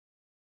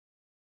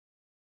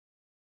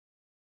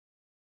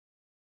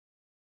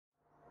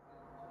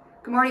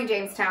Good morning,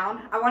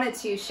 Jamestown. I wanted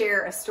to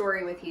share a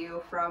story with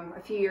you from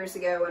a few years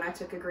ago when I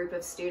took a group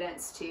of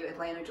students to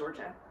Atlanta,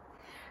 Georgia.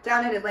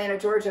 Down in Atlanta,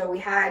 Georgia, we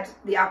had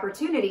the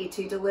opportunity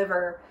to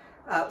deliver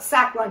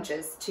sack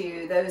lunches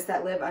to those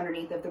that live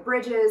underneath of the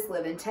bridges,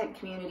 live in tent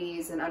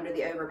communities, and under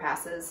the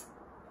overpasses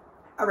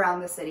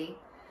around the city.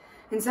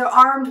 And so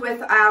armed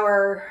with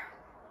our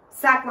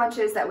sack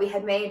lunches that we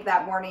had made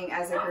that morning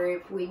as a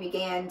group, we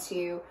began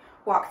to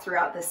walk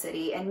throughout the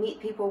city and meet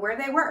people where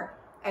they were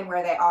and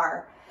where they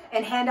are,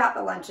 and hand out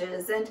the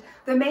lunches. And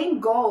the main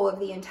goal of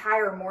the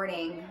entire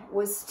morning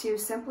was to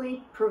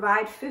simply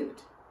provide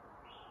food.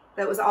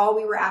 That was all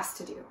we were asked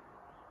to do.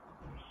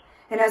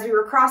 And as we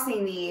were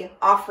crossing the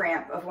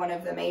off-ramp of one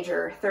of the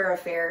major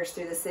thoroughfares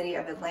through the city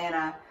of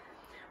Atlanta,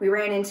 we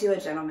ran into a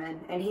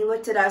gentleman, and he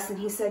looked at us and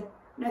he said,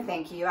 "No,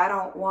 thank you. I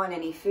don't want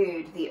any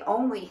food. The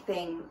only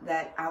thing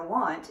that I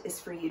want is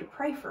for you to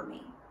pray for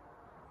me."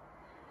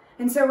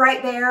 And so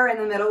right there in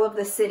the middle of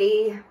the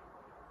city,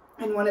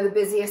 in one of the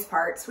busiest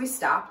parts, we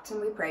stopped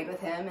and we prayed with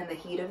him in the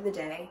heat of the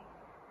day.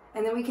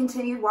 And then we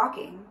continued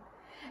walking.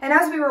 And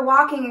as we were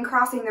walking and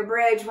crossing the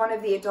bridge, one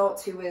of the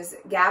adults who was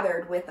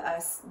gathered with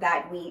us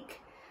that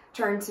week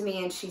turned to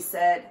me and she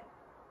said,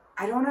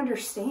 "I don't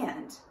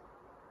understand.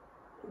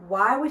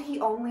 Why would he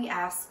only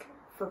ask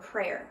for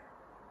prayer?"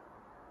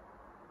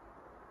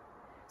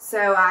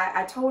 So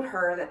I told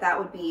her that that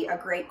would be a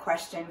great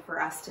question for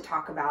us to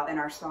talk about in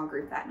our small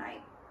group that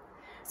night.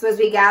 So as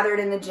we gathered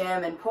in the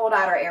gym and pulled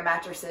out our air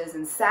mattresses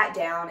and sat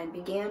down and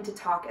began to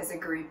talk as a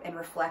group and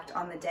reflect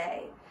on the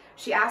day,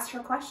 she asked her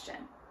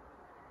question.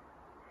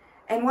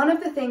 And one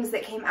of the things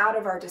that came out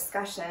of our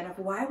discussion of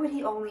why would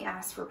he only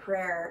ask for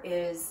prayer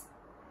is,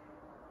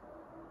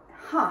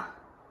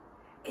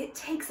 it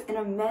takes an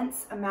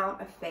immense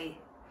amount of faith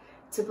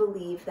to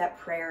believe that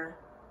prayer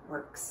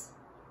works.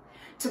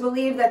 To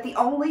believe that the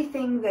only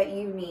thing that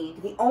you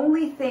need, the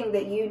only thing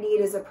that you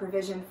need as a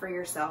provision for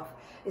yourself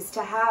is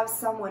to have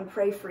someone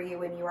pray for you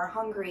when you are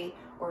hungry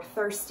or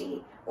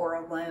thirsty or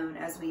alone,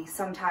 as we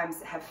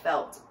sometimes have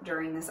felt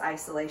during this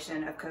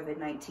isolation of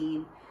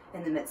COVID-19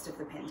 in the midst of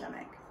the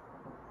pandemic.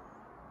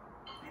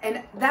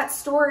 And that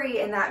story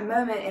and that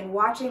moment and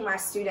watching my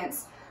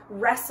students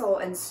wrestle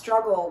and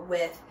struggle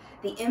with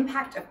the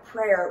impact of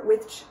prayer,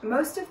 which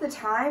most of the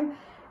time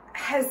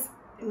has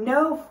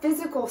no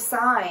physical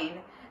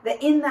sign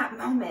that in that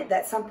moment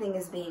that something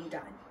is being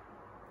done.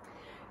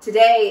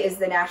 Today is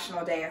the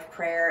National Day of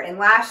Prayer, and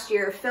last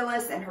year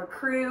Phyllis and her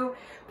crew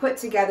put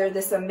together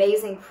this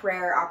amazing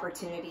prayer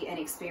opportunity and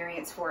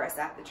experience for us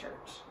at the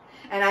church.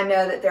 And I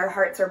know that their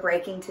hearts are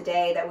breaking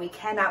today that we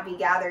cannot be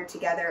gathered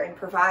together and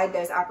provide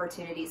those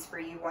opportunities for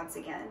you once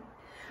again.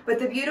 But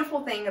the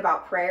beautiful thing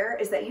about prayer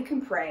is that you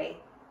can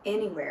pray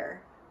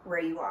anywhere where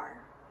you are.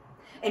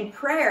 And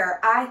prayer,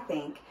 I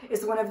think,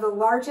 is one of the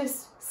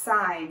largest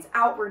signs,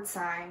 outward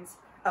signs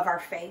of our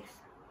faith.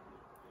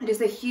 It is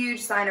a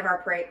huge sign of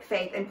our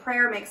faith, and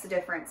prayer makes a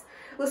difference.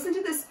 Listen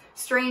to this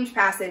strange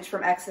passage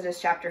from Exodus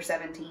chapter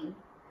 17.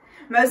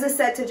 Moses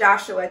said to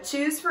Joshua,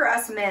 "Choose for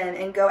us men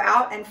and go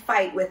out and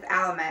fight with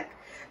Amalek.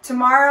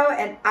 Tomorrow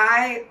and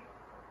I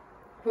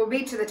will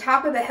be to the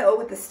top of the hill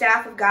with the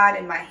staff of God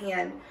in my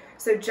hand."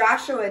 So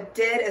Joshua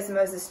did as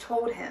Moses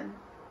told him,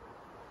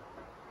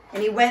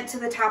 and he went to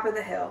the top of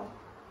the hill.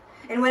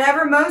 And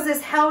whenever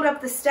Moses held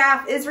up the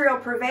staff, Israel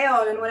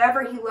prevailed, and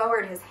whenever he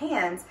lowered his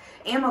hands,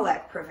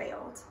 Amalek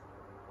prevailed.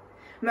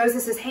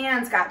 Moses'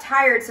 hands got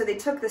tired, so they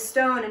took the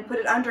stone and put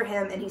it under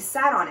him, and he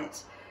sat on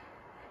it,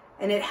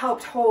 and it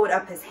helped hold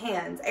up his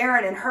hands,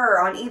 Aaron and Hur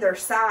on either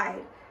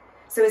side.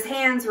 So his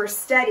hands were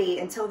steady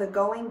until the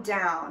going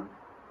down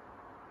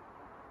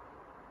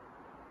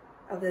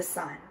of the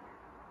sun.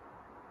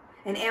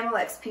 And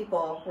Amalek's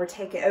people were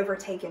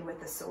overtaken with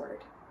the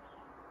sword.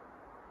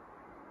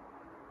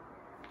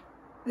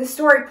 This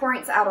story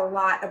points out a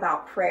lot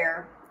about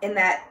prayer, in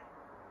that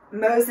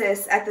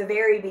Moses, at the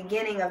very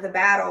beginning of the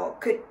battle,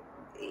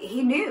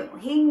 he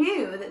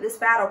knew that this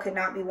battle could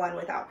not be won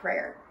without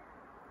prayer.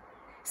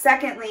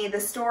 Secondly,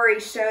 the story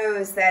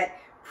shows that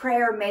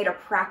prayer made a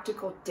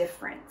practical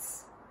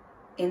difference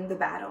in the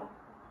battle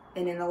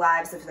and in the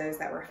lives of those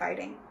that were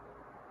fighting.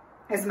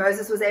 As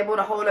Moses was able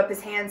to hold up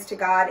his hands to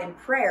God in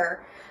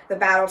prayer, the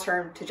battle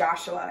turned to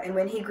Joshua. And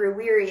when he grew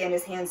weary and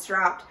his hands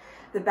dropped,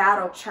 the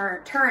battle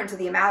turned to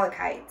the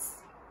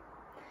Amalekites.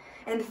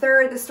 And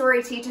third, the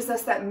story teaches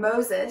us that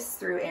Moses,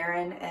 through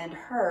Aaron and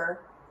Hur,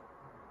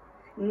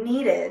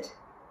 needed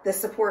the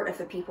support of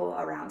the people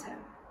around him.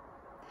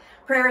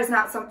 Prayer is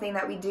not something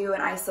that we do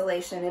in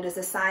isolation. It is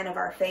a sign of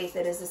our faith.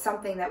 It is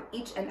something that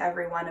each and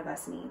every one of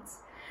us needs.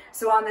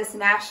 So on this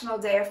National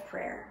Day of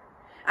Prayer,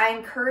 I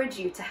encourage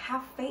you to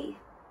have faith.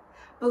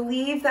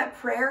 Believe that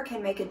prayer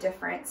can make a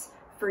difference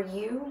for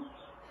you,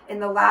 in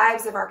the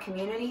lives of our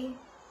community,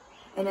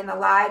 and in the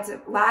lives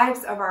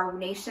of our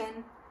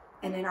nation,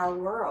 and in our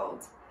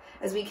world,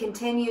 as we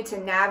continue to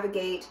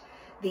navigate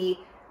the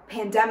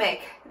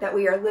pandemic that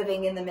we are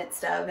living in the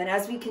midst of, and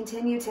as we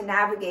continue to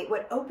navigate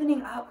what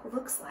opening up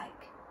looks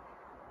like.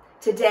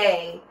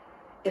 Today,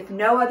 if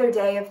no other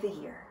day of the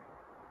year,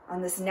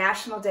 on this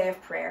National Day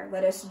of Prayer,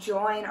 let us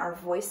join our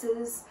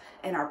voices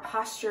and our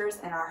postures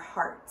and our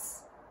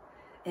hearts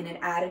in an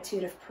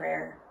attitude of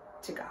prayer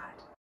to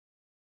God.